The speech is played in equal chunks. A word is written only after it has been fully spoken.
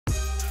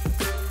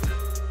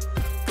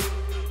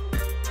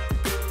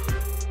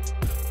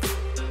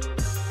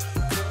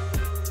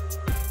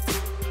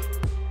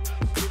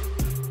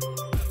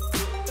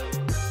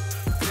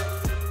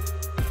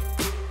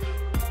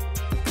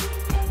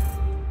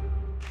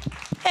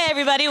Hey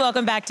everybody,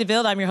 welcome back to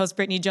Build. I'm your host,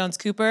 Brittany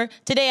Jones-Cooper.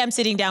 Today I'm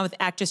sitting down with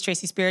actress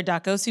Tracy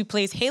Spiridakos, who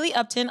plays Haley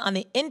Upton on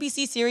the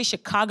NBC series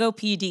Chicago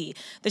PD.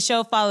 The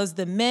show follows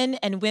the men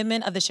and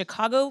women of the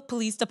Chicago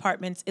Police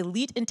Department's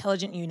elite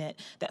intelligence unit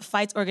that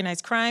fights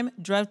organized crime,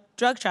 drug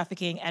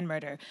trafficking, and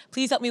murder.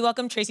 Please help me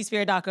welcome Tracy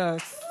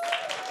Spiridakos.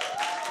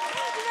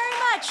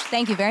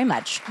 Thank you very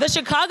much. The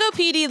Chicago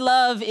PD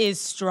love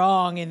is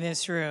strong in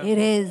this room. It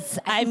is.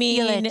 I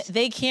mean,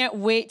 they can't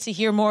wait to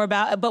hear more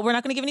about it, but we're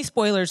not going to give any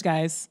spoilers,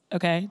 guys,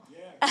 okay?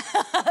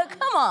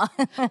 Come on.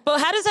 But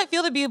how does that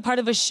feel to be a part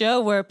of a show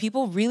where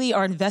people really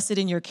are invested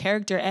in your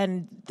character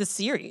and the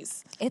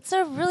series? It's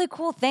a really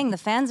cool thing. The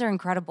fans are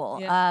incredible.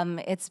 Yeah.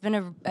 It's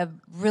been a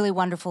really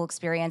wonderful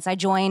experience. I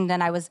joined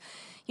and I was,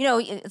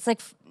 it's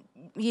like,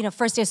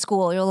 first day of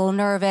school, you're a little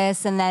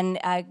nervous, and then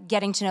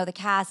getting to know the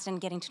cast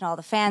and getting to know all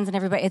the fans and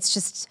everybody.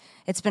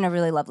 It's been a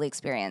really lovely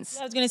experience.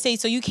 I was going to say,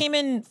 so you came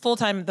in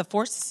full-time the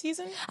fourth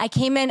season? I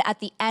came in at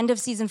the end of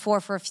season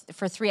 4 for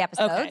 3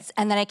 episodes, Okay.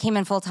 and then I came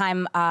in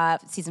full-time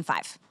season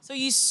 5. So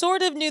you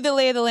sort of knew the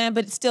lay of the land,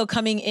 but still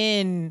coming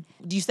in,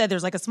 you said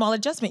there's like a small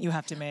adjustment you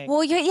have to make.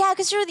 Well, yeah,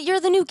 because you're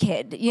the new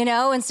kid,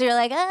 and so you're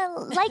like,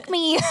 like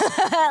me,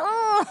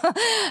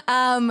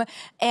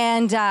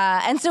 and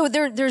so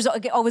there's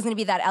always going to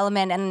be that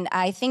element. And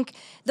I think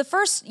the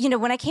first,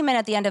 when I came in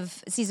at the end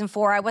of season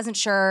 4, I wasn't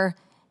sure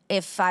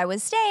if I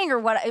was staying or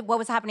what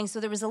was happening. So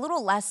there was a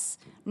little less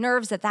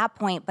nerves at that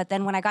point. But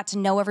then when I got to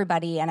know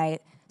everybody and I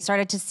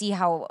started to see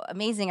how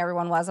amazing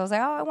everyone was, I was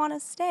like, oh, I want to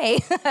stay.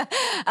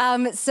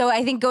 So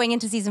I think going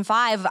into season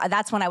 5,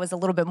 that's when I was a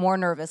little bit more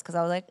nervous because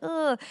I was like,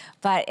 ugh.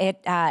 But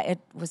it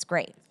was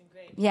great.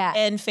 Yeah.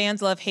 And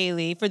fans love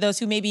Haley. For those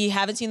who maybe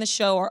haven't seen the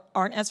show or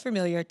aren't as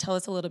familiar, tell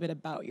us a little bit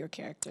about your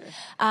character.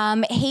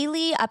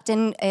 Haley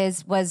Upton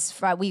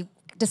we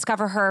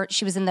discover her,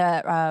 she was in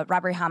the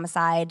robbery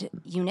homicide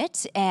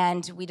unit,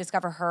 and we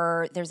discover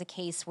her, there's a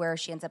case where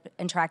she ends up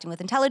interacting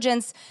with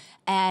intelligence,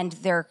 and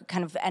they're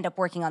kind of end up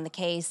working on the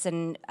case,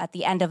 and at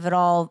the end of it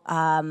all,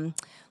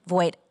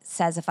 Voight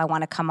says if I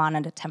want to come on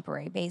a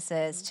temporary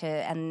basis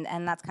and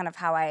that's kind of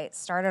how I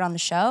started on the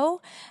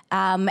show.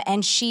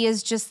 And she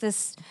is just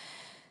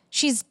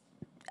she's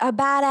a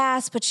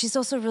badass, but she's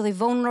also really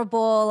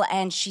vulnerable,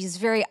 and she's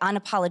very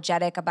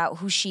unapologetic about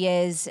who she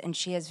is, and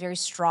she has a very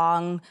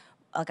strong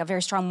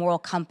moral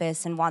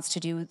compass and wants to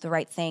do the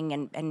right thing,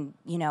 and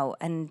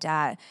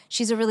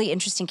she's a really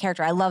interesting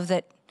character. I love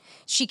that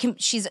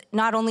she's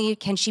not only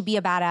can she be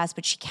a badass,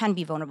 but she can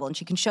be vulnerable, and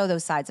she can show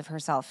those sides of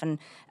herself, and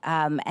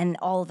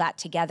all of that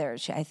together.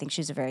 I think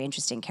she's a very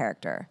interesting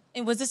character.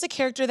 And was this a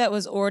character that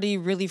was already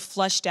really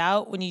fleshed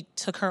out when you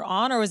took her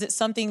on, or was it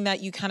something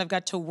that you kind of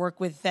got to work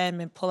with them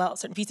and pull out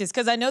certain pieces?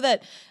 Because I know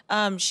that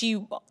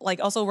she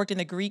also worked in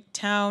the Greek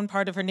town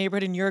part of her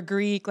neighborhood, and you're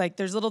Greek. Like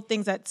there's little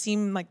things that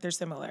seem like they're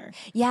similar.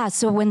 Yeah.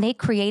 So when they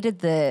created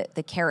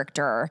the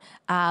character,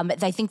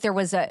 I think it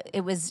was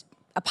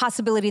a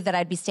possibility that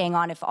I'd be staying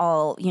on if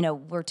all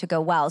were to go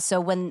well. So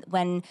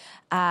when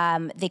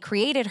they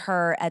created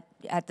her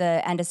at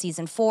the end of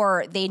season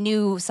 4, they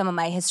knew some of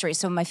my history.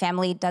 So my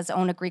family does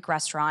own a Greek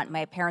restaurant.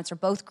 My parents are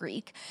both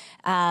Greek,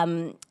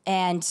 and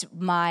so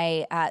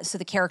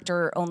the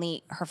character,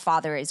 only her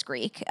father is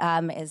Greek,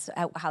 is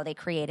how they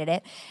created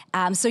it.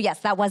 So yes,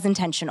 that was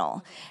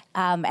intentional,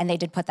 and they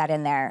did put that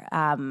in there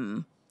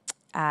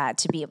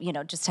to be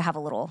just to have a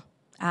little.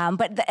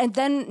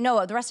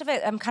 The rest of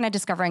it, I'm kind of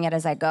discovering it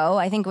as I go.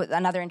 I think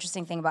another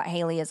interesting thing about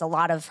Haley is a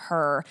lot of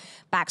her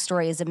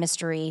backstory is a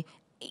mystery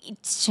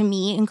to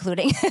me,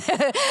 including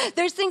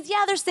there's things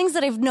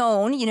that I've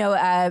known,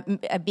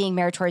 being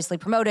meritoriously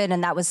promoted,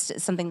 and that was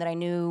something that I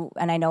knew,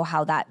 and I know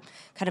how that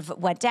kind of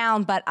went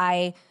down. But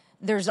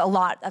there's a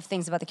lot of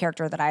things about the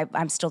character that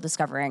I'm still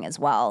discovering as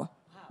well.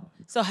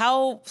 So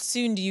how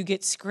soon do you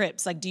get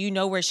scripts? Like, do you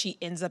know where she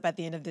ends up at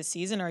the end of this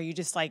season, or are you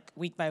just like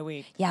week by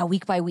week? Yeah,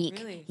 week by week.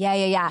 Really?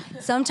 Yeah.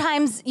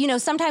 Sometimes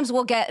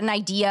we'll get an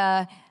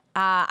idea.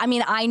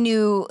 I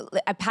knew,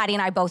 Patty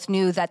and I both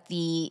knew that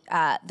the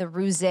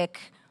Ruzick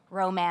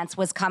romance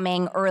was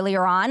coming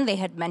earlier on. They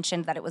had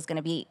mentioned that it was going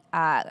to be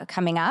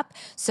coming up.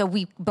 So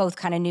we both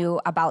kind of knew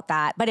about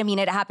that. But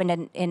it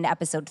happened in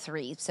episode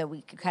 3. So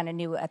we kind of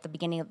knew at the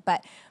beginning.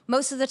 But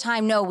most of the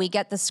time, no, we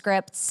get the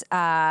scripts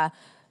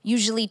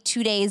usually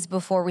 2 days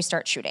before we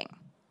start shooting.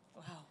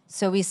 Wow.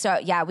 So we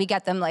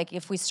get them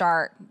if we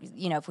start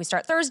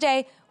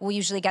Thursday, we'll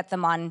usually get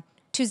them on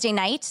Tuesday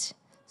night.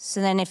 So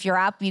then if you're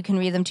up, you can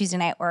read them Tuesday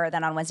night or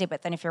then on Wednesday.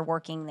 But then if you're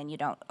working, then you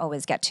don't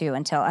always get to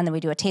and then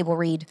we do a table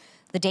read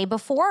the day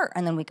before,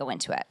 and then we go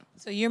into it.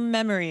 So your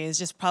memory is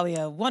just probably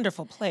a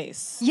wonderful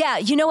place. Yeah,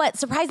 you know what?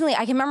 Surprisingly,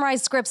 I can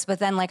memorize scripts, but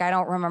then I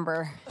don't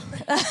remember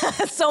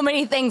so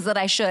many things that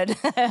I should.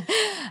 But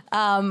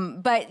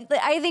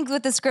I think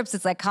with the scripts,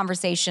 it's like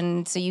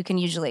conversation, so you can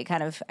usually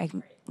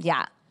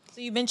yeah. So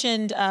you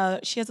mentioned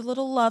she has a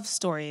little love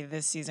story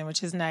this season,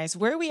 which is nice.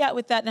 Where are we at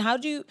with that, and how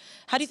do you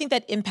think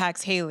that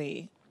impacts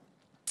Haley?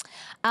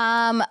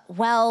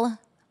 Well,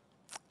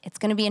 it's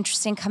going to be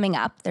interesting coming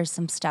up. There's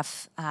some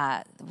stuff,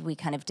 we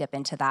kind of dip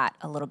into that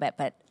a little bit,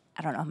 but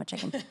I don't know how much I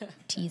can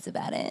tease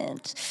about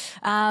it.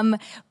 But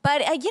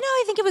I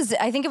think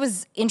it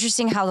was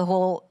interesting how the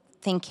whole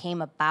thing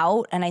came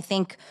about. And I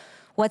think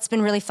what's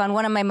been really fun,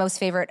 one of my most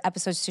favorite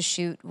episodes to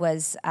shoot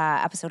was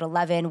episode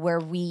 11, where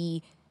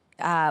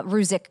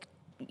Ruzek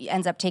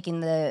ends up taking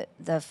the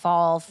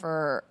fall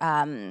for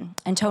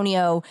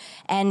Antonio,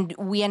 and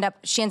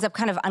she ends up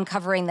kind of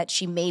uncovering that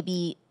she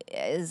maybe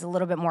is a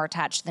little bit more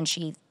attached than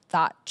she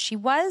thought she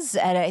was.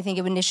 And I think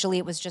initially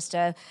it was just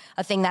a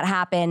thing that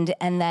happened,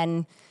 and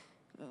then,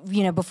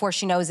 before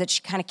she knows it,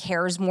 she kind of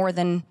cares more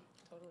than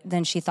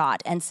she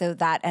thought. And so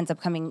that ends up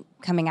coming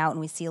out, and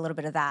we see a little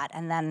bit of that.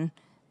 And then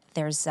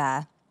there's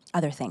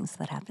other things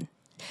that happen.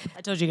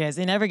 I told you guys,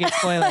 they never get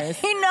spoilers.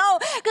 I know,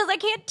 because I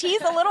can't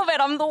tease a little bit.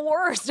 I'm the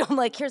worst. I'm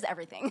like, here's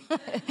everything.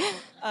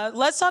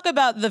 Let's talk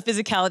about the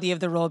physicality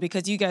of the role,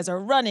 because you guys are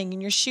running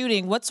and you're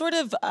shooting. What sort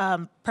of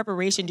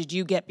preparation did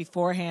you get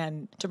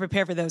beforehand to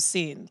prepare for those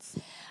scenes?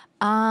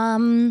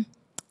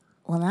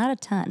 Well, not a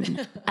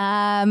ton.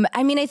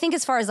 I think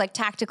as far as like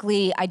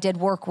tactically, I did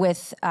work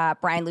with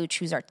Brian Luch,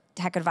 who's our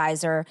tech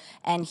advisor,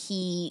 and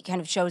he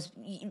kind of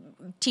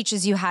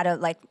teaches you how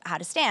to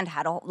stand,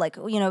 how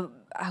to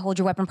hold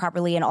your weapon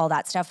properly and all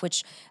that stuff,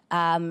 which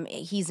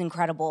he's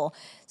incredible.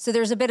 So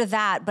there's a bit of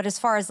that. But as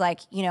far as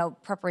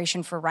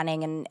preparation for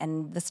running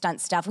and the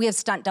stunt stuff, we have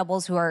stunt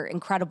doubles who are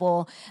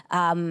incredible.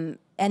 And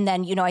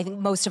then, I think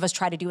most of us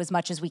try to do as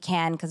much as we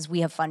can because we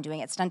have fun doing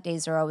it. Stunt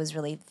days are always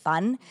really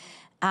fun.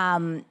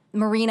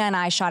 Marina and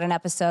I shot an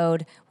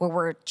episode where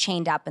we're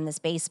chained up in this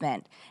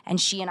basement, and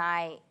she and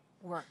I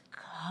were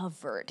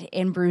covered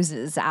in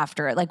bruises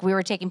after. Like, we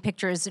were taking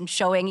pictures and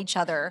showing each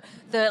other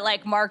the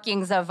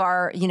markings of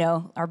our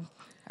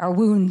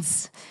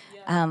wounds.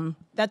 Yeah.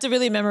 That's a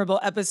really memorable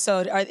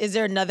episode. Is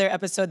there another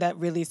episode that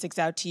really sticks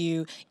out to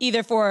you,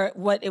 either for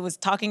what it was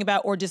talking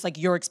about or just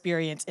your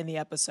experience in the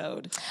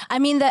episode? I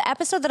mean, the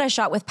episode that I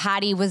shot with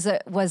Patty was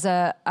a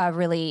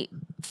really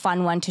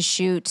fun one to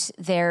shoot.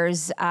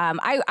 There's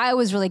I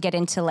always really get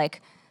into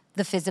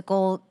the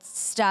physical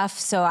stuff,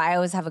 so I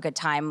always have a good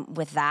time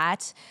with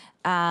that.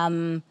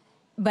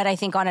 But I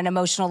think on an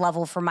emotional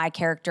level for my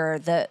character,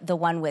 the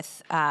one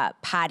with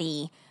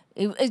Patty,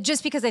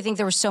 just because I think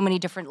there were so many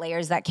different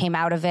layers that came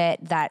out of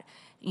it, that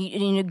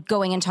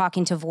going and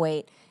talking to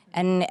Voight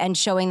and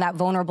showing that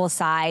vulnerable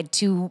side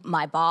to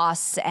my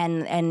boss,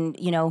 and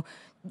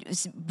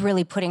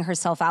really putting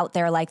herself out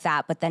there like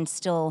that, but then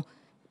still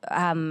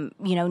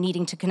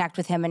needing to connect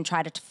with him and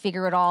try to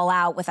figure it all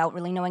out without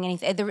really knowing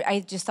anything.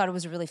 I just thought it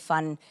was a really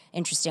fun,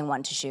 interesting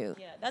one to shoot.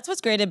 Yeah, that's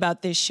what's great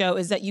about this show,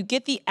 is that you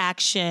get the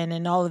action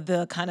and all of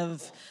the kind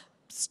of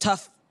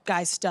tough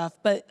guy stuff,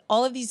 but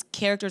all of these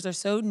characters are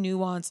so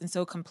nuanced and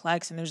so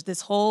complex, and there's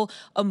this whole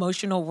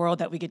emotional world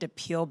that we get to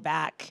peel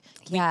back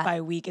week by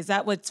week. Is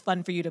that what's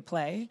fun for you to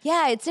play?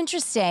 Yeah, it's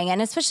interesting,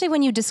 and especially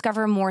when you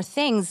discover more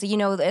things.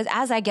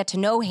 As I get to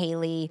know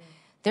Haley,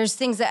 there's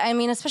things that,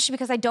 especially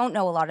because I don't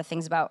know a lot of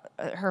things about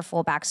her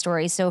full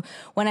backstory. So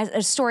when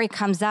a story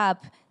comes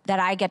up that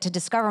I get to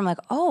discover, I'm like,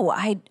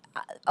 I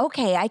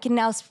can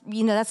now,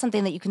 that's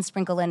something that you can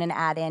sprinkle in and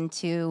add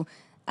into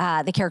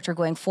the character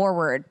going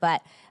forward.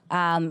 But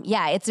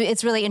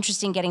it's really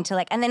interesting getting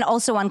to and then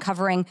also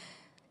uncovering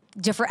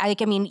different,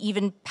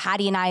 even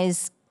Patty and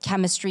I's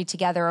chemistry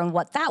together and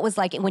what that was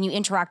like when you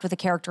interact with a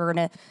character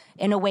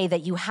in a way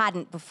that you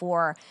hadn't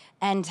before,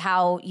 and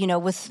how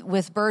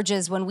with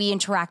Burgess, when we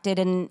interacted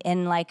in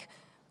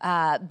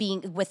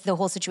being with the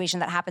whole situation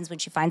that happens when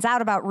she finds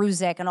out about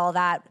Ruzek and all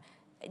that,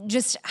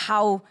 just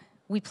how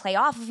we play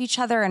off of each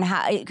other, and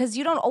how, because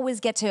you don't always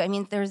get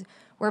to,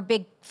 we're a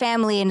big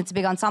family and it's a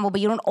big ensemble, but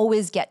you don't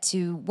always get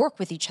to work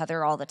with each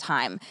other all the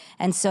time.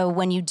 And so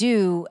when you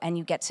do, and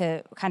you get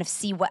to kind of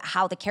see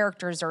how the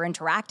characters are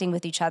interacting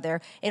with each other,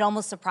 it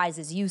almost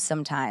surprises you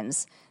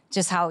sometimes,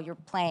 just how you're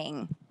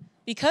playing.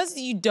 Because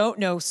you don't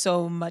know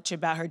so much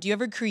about her, do you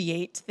ever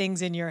create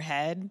things in your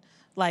head?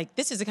 Like,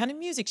 this is the kind of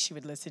music she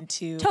would listen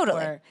to.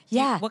 Totally.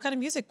 Yeah. What kind of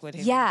music would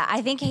Haley? Yeah,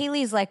 I think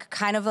Haley's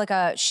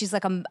she's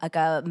like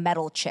a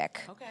metal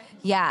chick. Okay.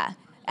 Yeah.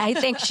 I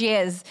think she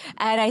is.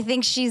 And I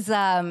think she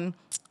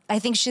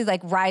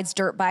rides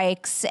dirt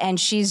bikes, and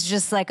she's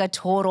just a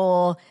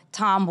total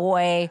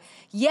tomboy.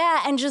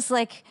 Yeah. And just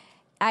I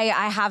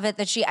have it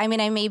that I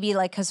may be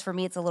cause for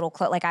me, it's a little,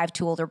 I have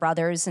 2 older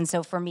brothers. And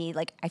so for me,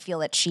 I feel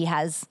that she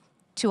has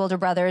 2 older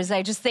brothers.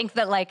 I just think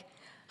that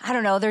I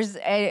don't know,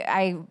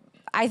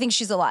 I think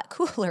she's a lot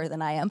cooler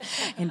than I am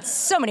in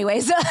so many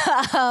ways.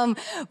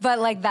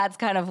 But that's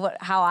kind of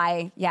how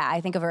I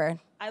think of her.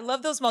 I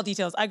love those small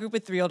details. I grew up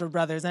with 3 older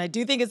brothers, and I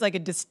do think it's a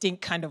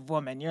distinct kind of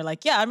woman. You're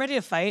I'm ready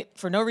to fight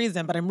for no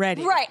reason, but I'm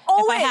ready. Right,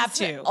 always. If I have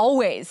to.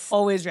 Always.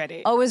 Always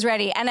ready. Always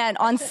ready. And then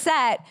on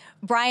set,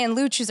 Brian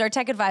Luch, who's our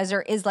tech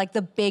advisor, is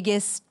the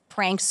biggest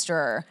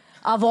prankster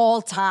of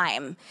all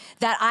time,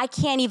 that I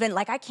can't even,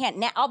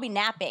 I'll be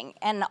napping,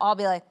 and I'll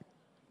be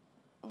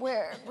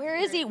where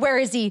is he? Where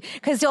is he?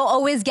 Because he'll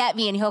always get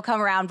me and he'll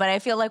come around. But I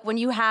feel like when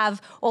you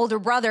have older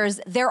brothers,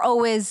 they're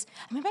always,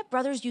 I mean, my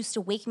brothers used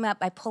to wake me up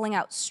by pulling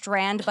out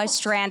strand by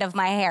strand of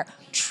my hair.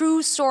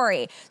 True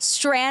story.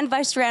 Strand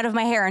by strand of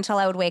my hair until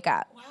I would wake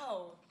up.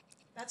 Wow.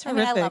 That's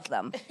horrific. I mean, I love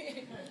them.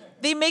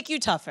 They make you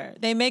tougher.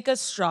 They make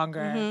us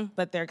stronger,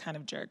 but they're kind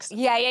of jerks.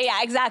 Yeah,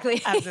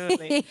 exactly.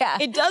 Absolutely. Yeah.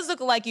 It does look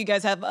like you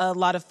guys have a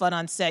lot of fun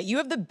on set. You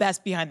have the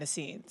best behind the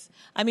scenes.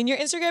 I mean, your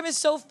Instagram is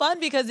so fun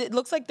because it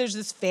looks like there's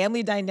this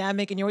family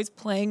dynamic and you're always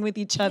playing with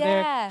each other.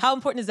 Yeah. How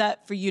important is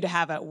that for you to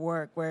have at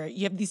work where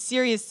you have these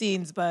serious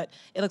scenes, but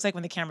it looks like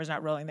when the camera's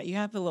not rolling that you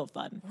have a little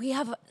fun? We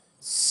have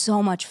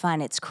so much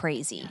fun. It's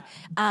crazy.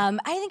 I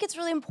think it's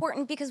really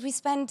important because we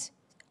spend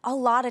a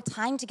lot of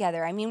time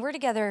together. I mean, we're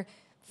together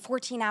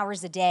 14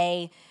 hours a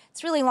day.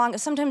 It's really long.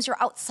 Sometimes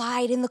you're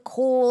outside in the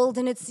cold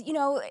and it's, you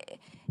know,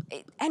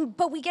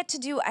 but we get to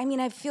do, I mean,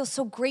 I feel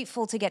so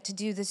grateful to get to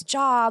do this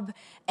job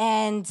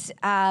and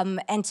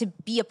to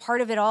be a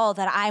part of it all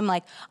that I'm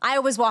like, I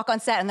always walk on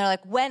set and they're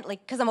like,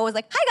 because I'm always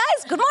like, hi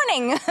guys, good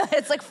morning.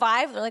 It's like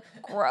 5, they're like,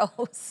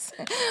 gross.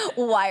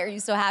 Why are you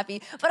so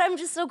happy? But I'm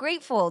just so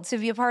grateful to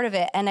be a part of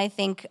it. And I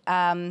think,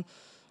 and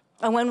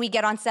when we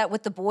get on set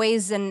with the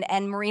boys and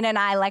Marina and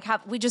I, like,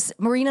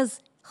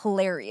 Marina's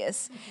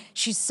hilarious.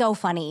 She's so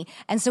funny.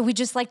 And so we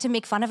just like to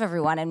make fun of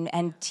everyone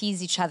and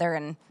tease each other.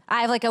 And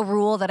I have like a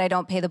rule that I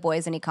don't pay the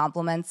boys any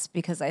compliments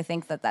because I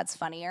think that that's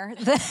funnier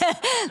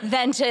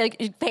than to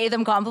pay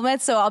them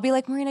compliments. So I'll be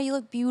like, Marina, you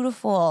look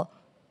beautiful.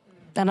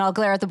 Then I'll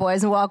glare at the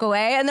boys and walk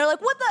away. And they're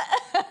like, what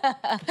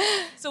the?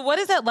 So what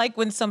is that like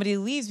when somebody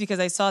leaves? Because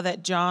I saw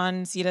that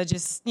John Cena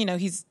just, you know,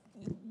 he's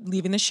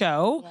leaving the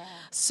show. Yeah.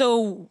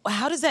 So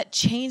how does that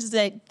change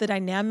the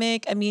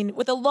dynamic? I mean,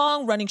 with a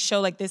long running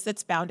show like this,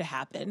 that's bound to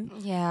happen.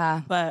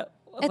 Yeah. But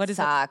what is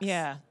sucks. It?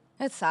 Yeah.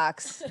 It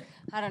sucks.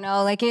 I don't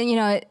know. Like, you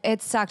know,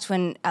 it sucked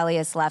when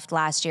Elias left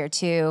last year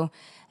too.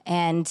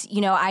 And,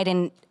 you know, I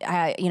didn't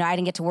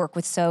get to work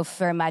with Soph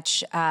very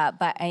much.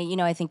 But, you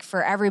know, I think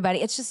for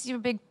everybody, it's just a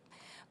big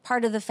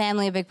part of the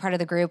family, a big part of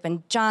the group.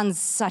 And John's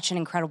such an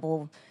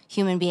incredible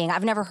human being.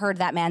 I've never heard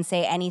that man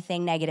say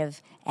anything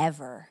negative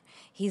ever.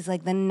 He's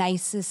like the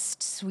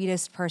nicest,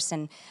 sweetest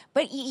person.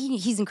 But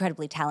he's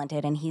incredibly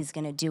talented, and he's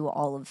going to do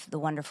all of the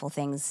wonderful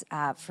things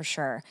for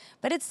sure.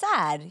 But it's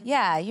sad.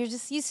 Yeah, you're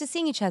just used to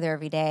seeing each other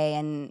every day,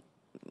 and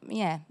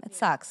yeah, it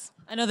sucks.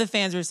 I know the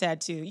fans are sad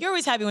too. You're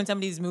always happy when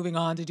somebody's moving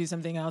on to do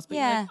something else. But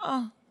yeah. You're like,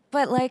 oh.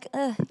 But like,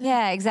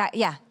 yeah, exactly.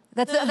 Yeah.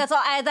 That's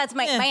all. That's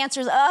my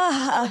answer is.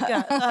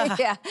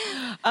 Yeah.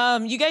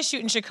 You guys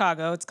shoot in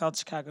Chicago. It's called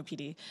Chicago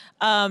PD,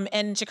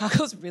 and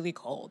Chicago's really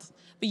cold.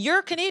 But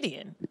you're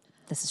Canadian.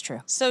 This is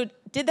true. So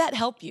did that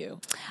help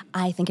you?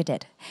 I think it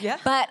did. Yeah.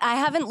 But I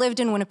haven't lived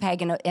in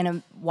Winnipeg in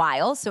a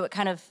while, so it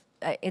kind of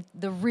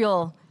the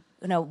real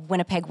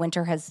Winnipeg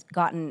winter has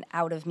gotten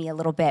out of me a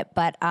little bit.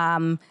 But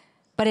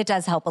it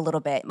does help a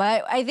little bit.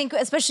 But I think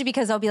especially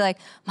because I'll be like,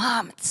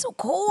 Mom, it's so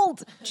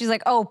cold. She's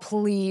like, oh,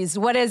 please,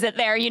 what is it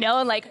there? You know,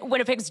 and like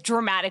Winnipeg's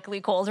dramatically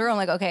colder. I'm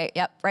like, okay,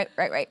 yep, right.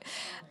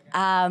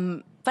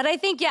 But I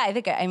think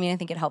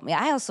it helped me.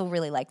 I also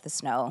really like the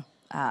snow.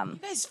 You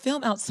guys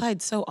film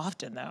outside so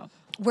often, though.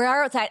 We're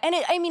outside, and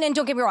and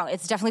don't get me wrong,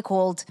 it's definitely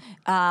cold,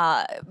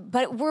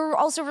 but we're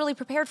also really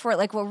prepared for it.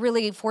 Like, we're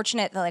really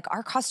fortunate that like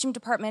our costume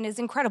department is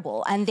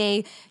incredible, and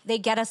they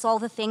get us all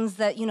the things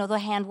that, you know, the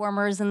hand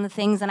warmers and the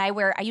things. And I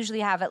usually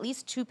have at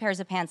least 2 pairs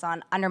of pants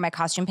on under my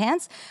costume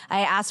pants.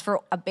 I ask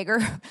for a bigger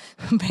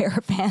pair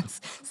of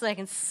pants so I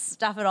can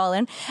stuff it all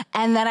in,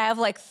 and then I have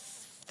like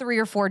 3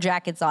 or 4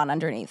 jackets on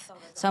underneath.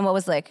 So I'm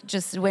always like,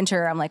 just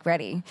winter, I'm like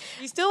ready.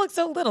 You still look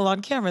so little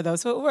on camera though,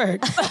 so it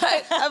works.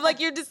 I'm like,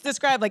 you just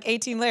described like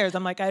 18 layers.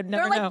 I'm like, I'd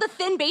never know. They're like the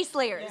thin base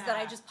layers that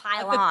I just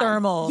pile like on. The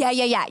thermals.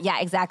 Yeah,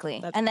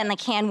 exactly. And then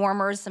like hand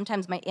warmers.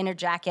 Sometimes my inner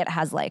jacket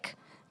has like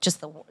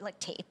just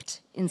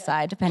taped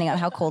inside, depending on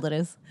how cold it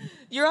is.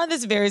 You're on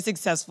this very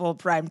successful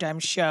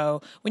primetime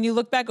show. When you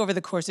look back over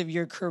the course of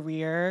your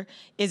career,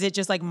 is it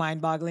just like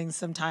mind-boggling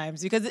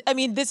sometimes? Because I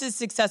mean, this is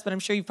success, but I'm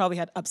sure you've probably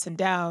had ups and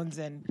downs.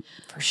 And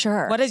for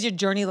sure. What has your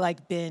journey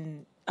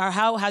been, or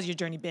how has your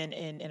journey been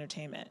in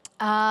entertainment?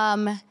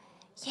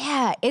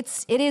 Yeah,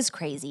 it is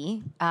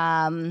crazy.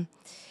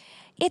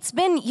 It's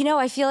been, you know,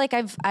 I feel like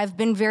I've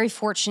been very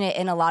fortunate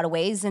in a lot of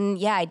ways, and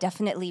yeah, I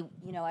definitely,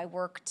 you know, I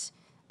worked.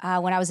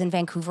 When I was in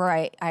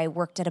Vancouver, I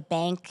worked at a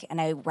bank,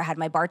 and I had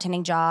my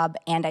bartending job,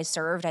 and I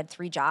served. I had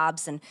 3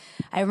 jobs, and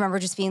I remember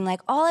just being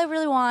like, all I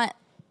really want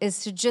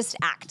is to just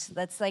act.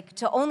 That's like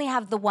to only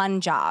have the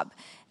one job.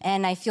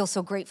 And I feel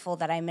so grateful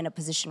that I'm in a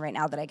position right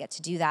now that I get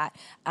to do that.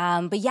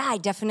 But yeah, I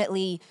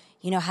definitely,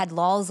 you know, had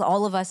lulls.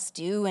 All of us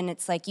do, and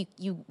it's like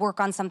you work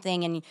on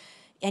something,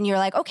 and you're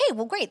like, okay,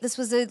 well, great. This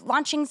was a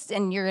launching,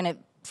 and you're gonna.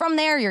 From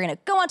there, you're going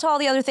to go on to all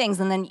the other things,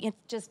 and then it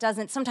just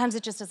doesn't, sometimes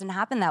it just doesn't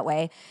happen that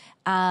way.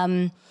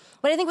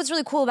 But I think what's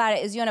really cool about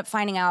it is you end up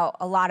finding out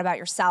a lot about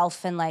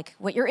yourself and like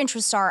what your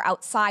interests are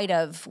outside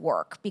of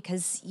work,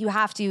 because you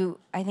have to,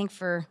 I think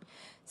for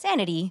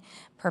sanity,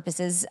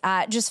 purposes.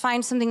 Just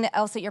find something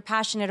else that you're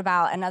passionate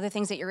about and other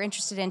things that you're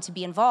interested in to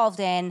be involved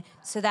in,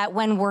 so that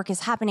when work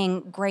is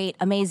happening, great,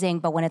 amazing,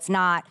 but when it's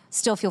not,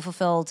 still feel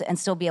fulfilled and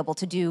still be able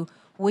to do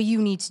what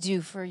you need to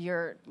do for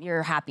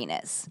your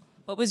happiness.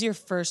 What was your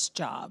first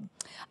job?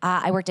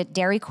 I worked at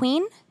Dairy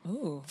Queen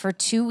for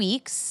 2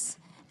 weeks.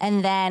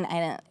 And then I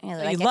didn't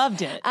really like it. You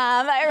loved it.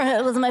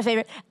 It was my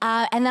favorite.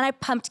 And then I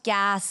pumped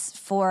gas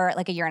for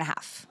like a year and a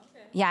half.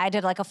 Okay. Yeah, I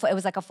did it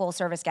was like a full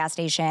service gas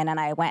station, and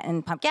I went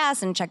and pumped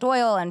gas and checked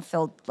oil and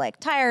filled like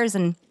tires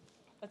and.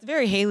 That's a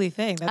very Haley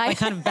thing. That's like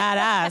kind of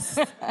badass.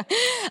 It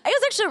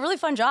was actually a really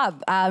fun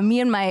job. Me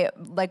and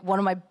one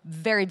of my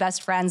very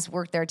best friends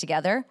worked there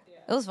together.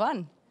 Yeah. It was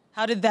fun.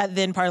 How did that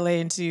then parlay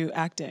into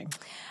acting?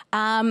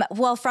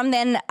 Well, from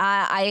then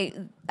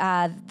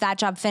that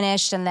job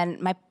finished, and then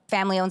my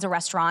family owns a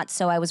restaurant,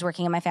 so I was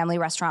working in my family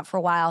restaurant for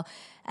a while,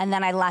 and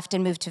then I left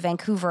and moved to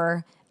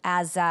Vancouver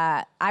as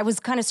I was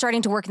kind of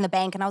starting to work in the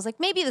bank, and I was like,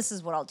 maybe this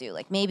is what I'll do.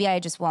 Like, maybe I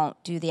just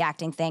won't do the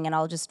acting thing, and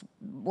I'll just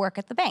work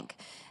at the bank.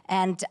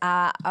 And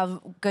a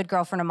good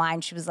girlfriend of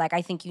mine, she was like,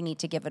 I think you need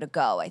to give it a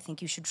go. I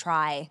think you should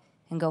try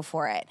and go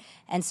for it.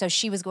 And so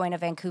she was going to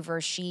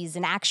Vancouver. She's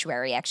an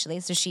actuary, actually,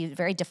 so she's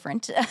very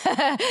different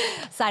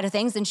side of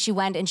things. And she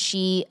went and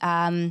she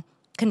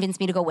convinced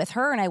me to go with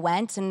her, and I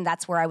went, and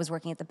that's where I was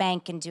working at the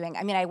bank and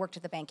I worked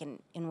at the bank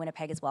in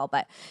Winnipeg as well,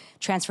 but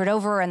transferred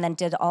over and then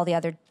did all the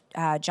other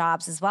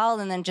jobs as well,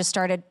 and then just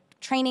started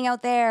training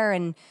out there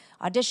and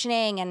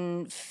auditioning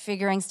and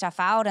figuring stuff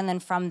out. And then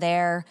from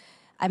there,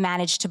 I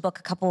managed to book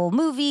a couple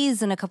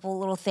movies and a couple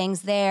little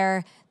things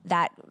there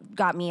that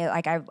got me,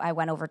 like I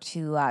went over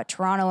to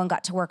Toronto and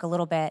got to work a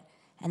little bit.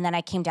 And then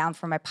I came down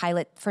for my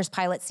first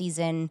pilot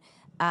season,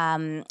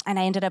 and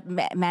I ended up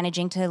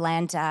managing to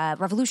land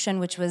Revolution,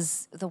 which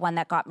was the one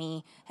that got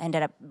me,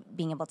 ended up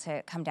being able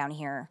to come down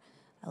here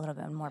a little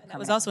bit more permanent. That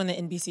was also in the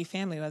NBC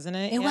family, wasn't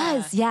it? It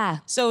was, yeah.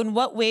 So in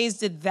what ways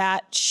did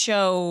that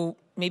show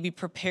maybe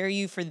prepare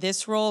you for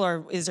this role,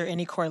 or is there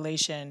any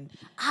correlation?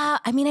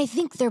 I mean, I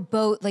think they're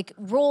both, like,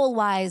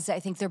 role-wise, I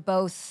think they're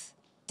both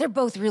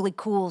really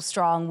cool,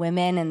 strong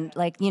women, and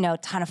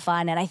ton of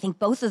fun. And I think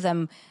both of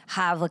them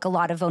have like a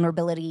lot of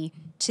vulnerability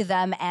to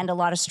them and a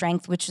lot of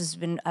strength, which has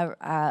been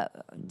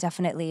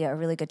definitely a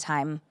really good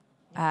time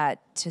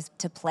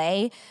to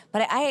play.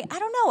 But I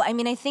don't know. I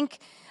mean, I think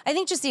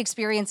just the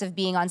experience of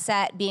being on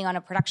set, being on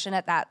a production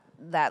at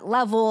that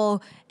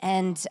level,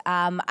 and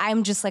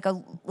I'm just like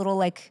a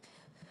little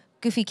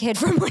goofy kid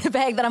from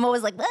Winnipeg that I'm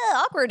always like,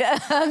 awkward.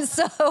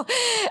 So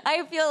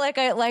I feel like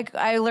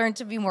I learned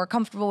to be more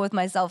comfortable with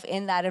myself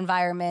in that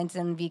environment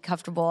and be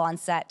comfortable on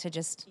set to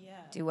just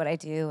do what I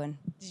do. And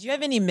did you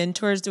have any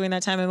mentors during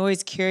that time? I'm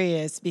always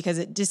curious because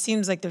it just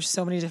seems like there's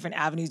so many different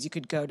avenues you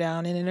could go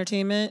down in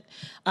entertainment.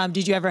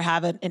 Did you ever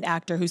have an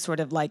actor who sort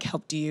of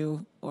helped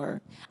you?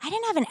 Or I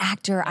didn't have an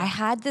actor. I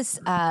had this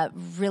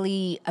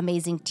really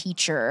amazing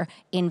teacher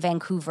in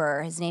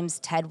Vancouver. His name's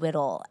Ted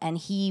Whittle, and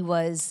he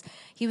was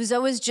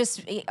always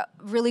just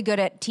really good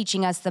at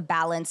teaching us the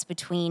balance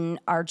between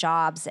our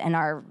jobs and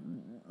our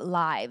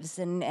lives,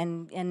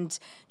 and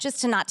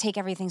just to not take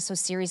everything so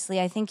seriously.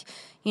 I think,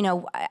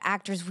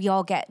 actors,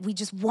 we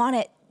just want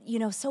it,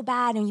 so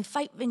bad, and you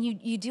fight and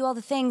you do all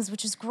the things,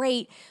 which is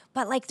great,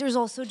 but there's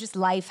also just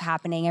life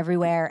happening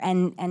everywhere,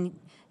 and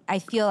I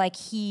feel like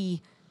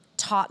he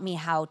taught me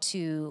how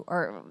to,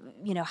 or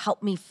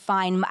helped me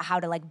find how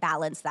to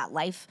balance that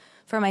life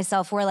for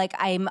myself, where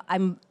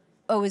I'm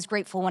always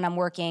grateful when I'm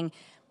working,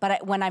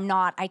 but when I'm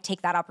not, I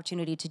take that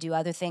opportunity to do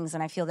other things,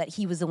 and I feel that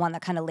he was the one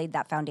that kind of laid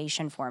that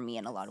foundation for me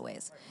in a lot of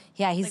ways.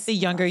 Yeah, he's the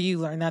younger you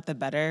learn that, the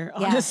better,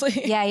 honestly.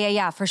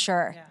 Yeah, for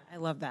sure. Yeah, I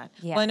love that.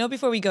 Yeah. Well, I know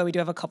before we go, we do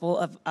have a couple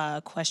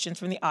of questions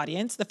from the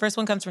audience. The first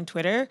one comes from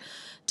Twitter.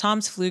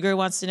 Tom's Fluger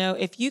wants to know,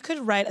 if you could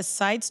write a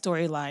side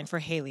storyline for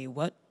Haley,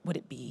 what would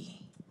it be?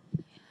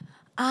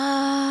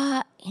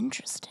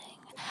 Interesting.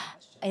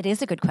 It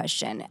is a good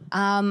question.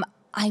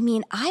 I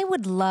mean, I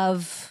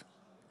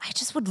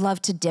just would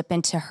love to dip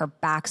into her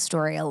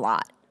backstory a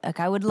lot.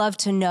 I would love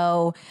to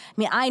know,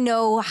 I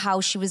know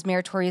how she was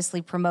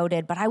meritoriously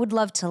promoted, but I would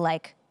love to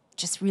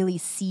just really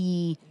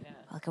see,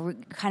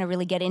 kind of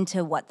really get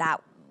into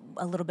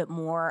a little bit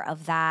more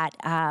of that.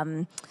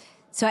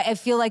 So I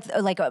feel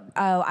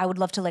I would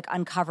love to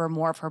uncover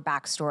more of her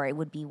backstory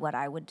would be what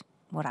I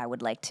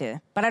would like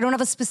to, but I don't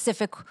have a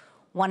specific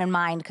one in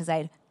mind because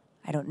I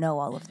don't know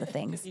all of the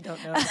things. You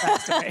don't know the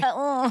backstory.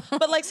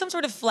 But some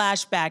sort of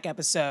flashback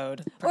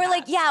episode.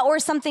 Perhaps. Or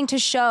something to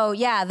show.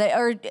 Yeah.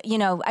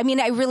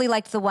 I really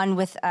liked the one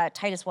with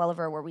Titus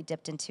Welliver where we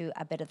dipped into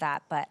a bit of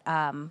that, but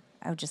I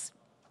would just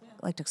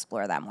like to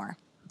explore that more.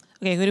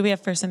 Okay, who do we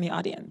have first in the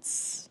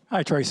audience?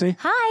 Hi, Tracy.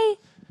 Hi.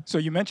 So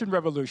you mentioned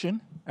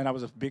Revolution, and I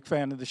was a big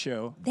fan of the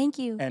show. Thank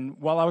you. And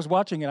while I was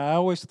watching it, I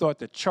always thought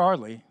that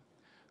Charlie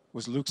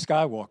was Luke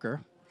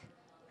Skywalker.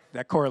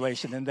 That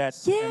correlation, and that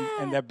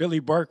and that Billy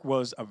Burke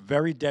was a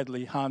very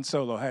deadly Han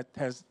Solo.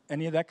 Has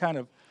any of that kind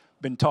of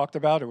been talked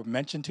about or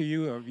mentioned to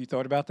you, or have you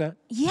thought about that?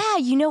 Yeah,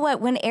 you know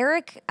what? When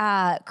Eric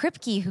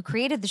Kripke, who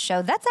created the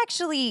show, that's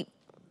actually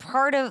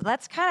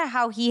that's kind of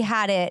how he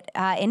had it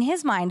in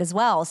his mind as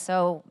well.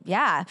 So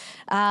yeah.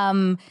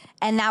 And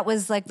that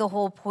was like the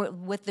whole point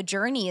with the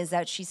journey, is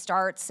that she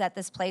starts at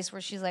this place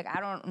where she's like, I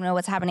don't know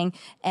what's happening.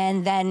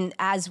 And then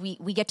as we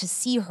get to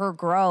see her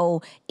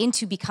grow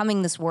into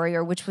becoming this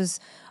warrior, which was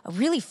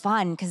really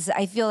fun, because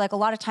I feel like a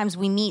lot of times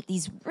we meet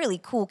these really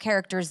cool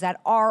characters that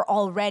are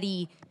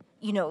already,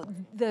 you know,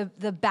 the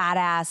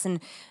badass,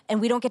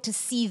 and we don't get to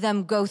see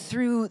them go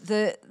through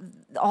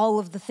all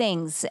of the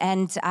things.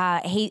 And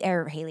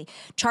Haley,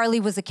 Charlie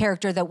was a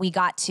character that we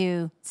got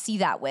to see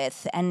that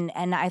with, and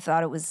I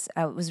thought it was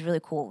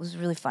really cool. It was a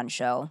really fun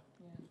show.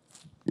 Yeah.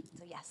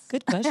 So yes.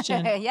 Good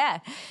question. Yeah.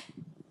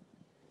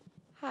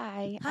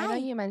 Hi. I know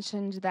you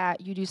mentioned that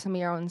you do some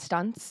of your own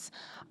stunts.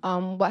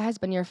 What has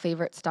been your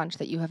favorite stunt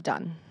that you have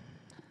done?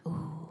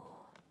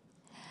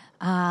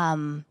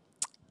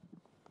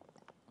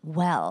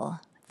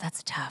 Well,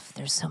 that's tough.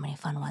 There's so many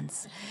fun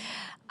ones.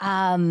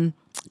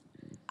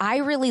 I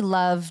really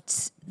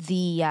loved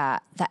the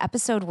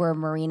episode where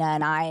Marina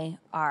and I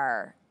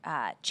are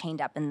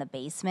chained up in the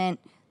basement.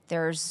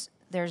 There's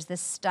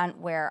this stunt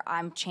where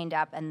I'm chained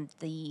up and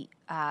the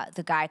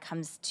guy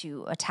comes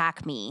to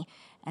attack me,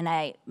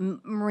 and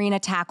Marina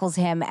tackles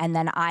him, and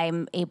then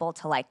I'm able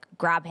to like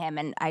grab him,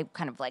 and I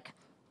kind of like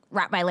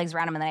wrap my legs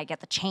around him, and then I get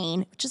the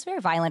chain, which is very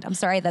violent. I'm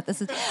sorry that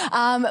this is,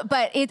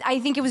 but I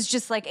think it was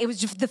just the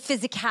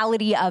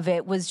physicality of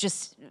it was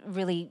just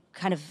really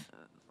kind of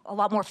a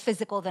lot more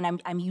physical than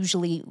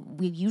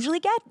we usually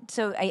get.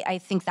 So I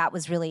think that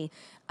was really,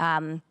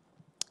 that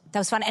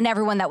was fun. And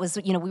everyone that was,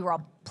 you know, we were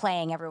all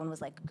playing, everyone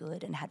was like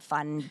good and had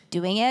fun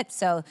doing it.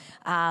 So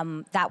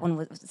that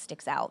one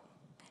sticks out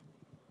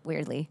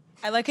weirdly.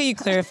 I like how you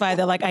clarify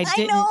that, like, I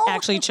didn't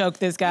actually choke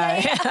this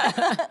guy.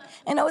 Yeah.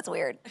 I know, it's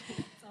weird.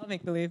 I'll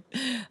make believe.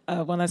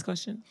 One last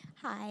question.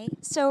 Hi.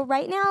 So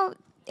right now,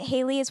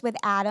 Haley is with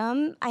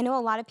Adam. I know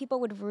a lot of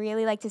people would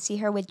really like to see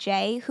her with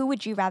Jay. Who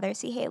would you rather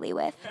see Haley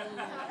with?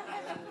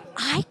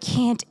 I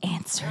can't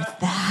answer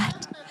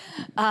that.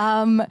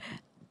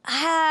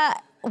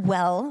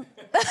 Well.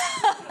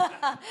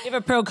 You have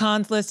a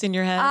pro-cons list in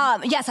your head?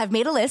 Yes, I've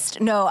made a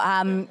list. No,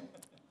 I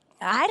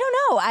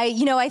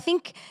don't know. I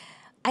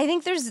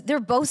think they're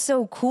both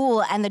so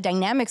cool, and the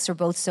dynamics are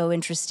both so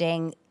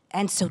interesting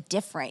and so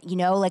different. You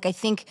know, like I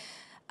think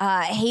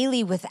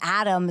Haley with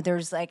Adam,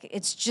 there's like,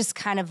 it's just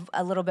kind of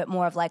a little bit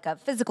more of like a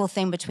physical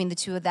thing between the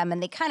two of them,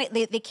 and they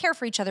care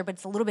for each other, but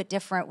it's a little bit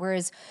different.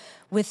 Whereas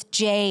with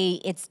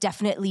Jay, it's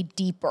definitely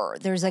deeper.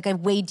 There's like a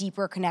way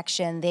deeper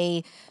connection.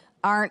 They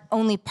aren't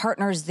only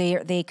partners,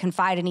 they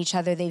confide in each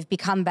other. They've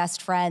become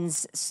best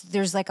friends.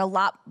 There's a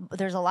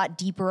lot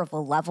deeper of a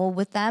level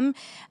with them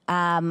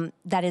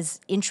that is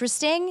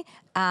interesting.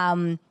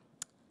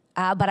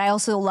 But I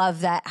also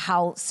love that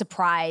how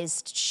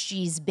surprised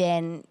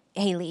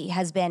Haley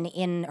has been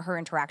in her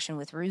interaction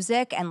with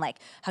Ruzik, and like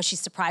how she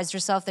surprised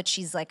herself that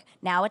she's like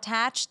now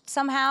attached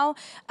somehow.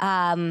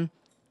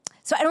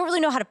 So I don't really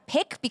know how to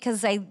pick,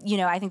 because I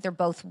think they're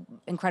both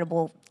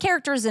incredible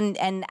characters,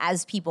 and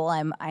as people,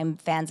 I'm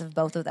fans of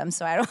both of them.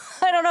 So I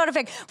don't know how to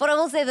pick. But I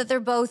will say that they're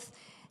both,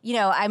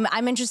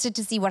 I'm interested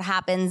to see what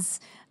happens.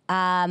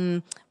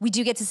 We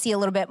do get to see a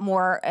little bit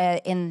more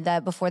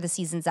before the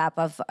season's up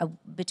of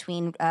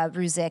between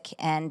Ruzik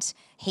and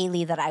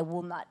Haley that I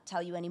will not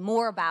tell you any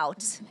more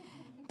about.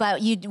 But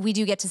we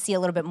do get to see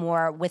a little bit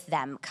more with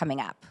them coming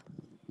up.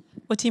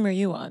 What team are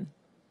you on?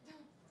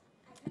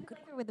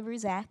 With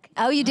Ruzik.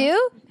 Oh, you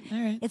do? All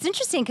right. It's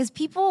interesting because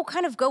people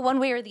kind of go one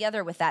way or the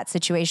other with that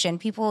situation.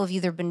 People have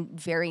either been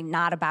very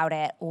not about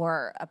it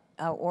or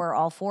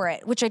all for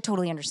it, which I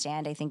totally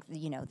understand. I think,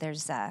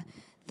 there's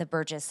the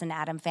Burgess and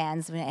Adam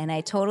fans, and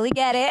I totally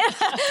get it.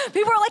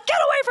 People are like, get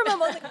away from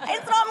him. I was like,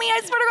 it's not me.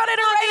 I swear to God, I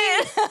didn't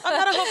write it. I'm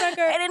not a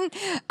homewrecker. I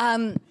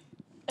didn't.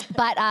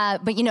 But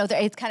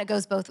it kind of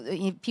goes both.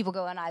 People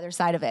go on either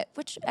side of it,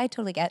 which I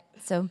totally get.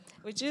 So,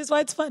 which is why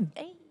it's fun.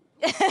 Hey.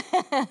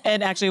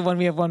 And actually,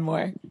 we have one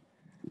more.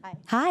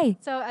 Hi.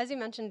 So as you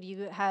mentioned,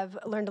 you have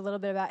learned a little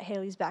bit about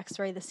Haley's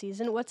backstory this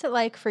season. What's it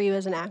like for you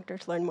as an actor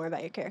to learn more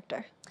about your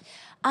character?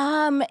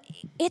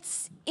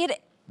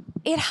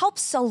 It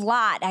helps a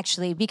lot,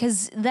 actually,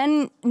 because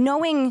then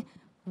knowing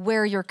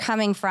where you're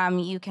coming from,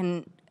 you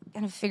can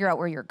kind of figure out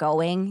where you're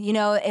going.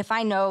 If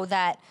I know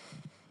that,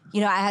 I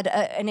had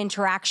an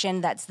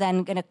interaction that's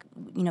then going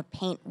to,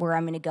 paint where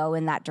I'm going to go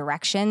in that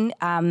direction.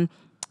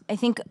 I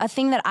think a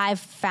thing that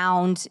I've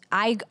found,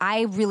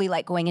 I really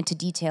like going into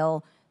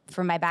detail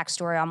for my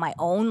backstory on my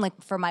own,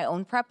 like for my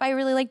own prep, I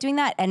really like doing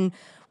that. And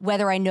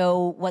whether I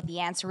know what the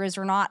answer is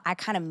or not, I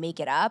kind of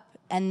make it up.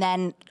 And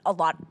then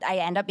I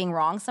end up being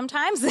wrong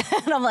sometimes.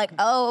 And I'm like,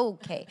 oh,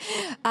 okay.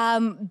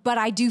 But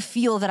I do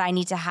feel that I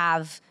need to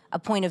have a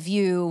point of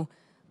view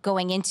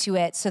going into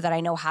it so that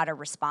I know how to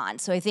respond.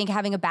 So I think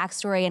having a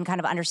backstory and kind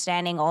of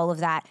understanding all of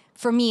that,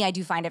 for me, I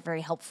do find it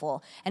very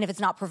helpful. And if it's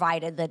not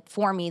provided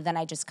for me, then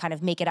I just kind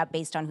of make it up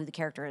based on who the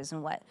character is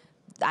and what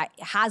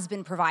has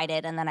been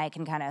provided, and then I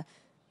can kind of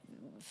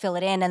fill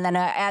it in. And then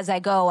as I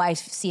go, I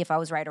see if I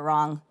was right or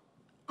wrong.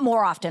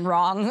 More often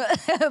wrong,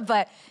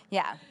 but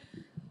yeah.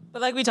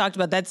 But like we talked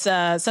about, that's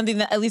something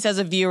that, at least as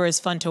a viewer, is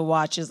fun to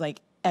watch, is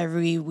like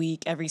every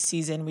week, every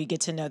season, we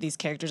get to know these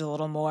characters a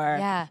little more.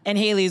 Yeah. And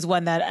Haley's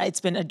one that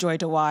it's been a joy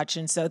to watch.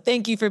 And so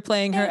thank you for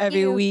playing her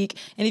every week.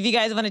 And if you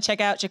guys want to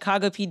check out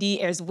Chicago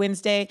PD, airs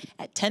Wednesday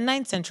at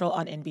 10/9 Central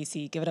on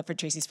NBC. Give it up for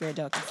Tracy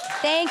Spiridakos.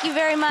 Thank you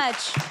very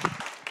much.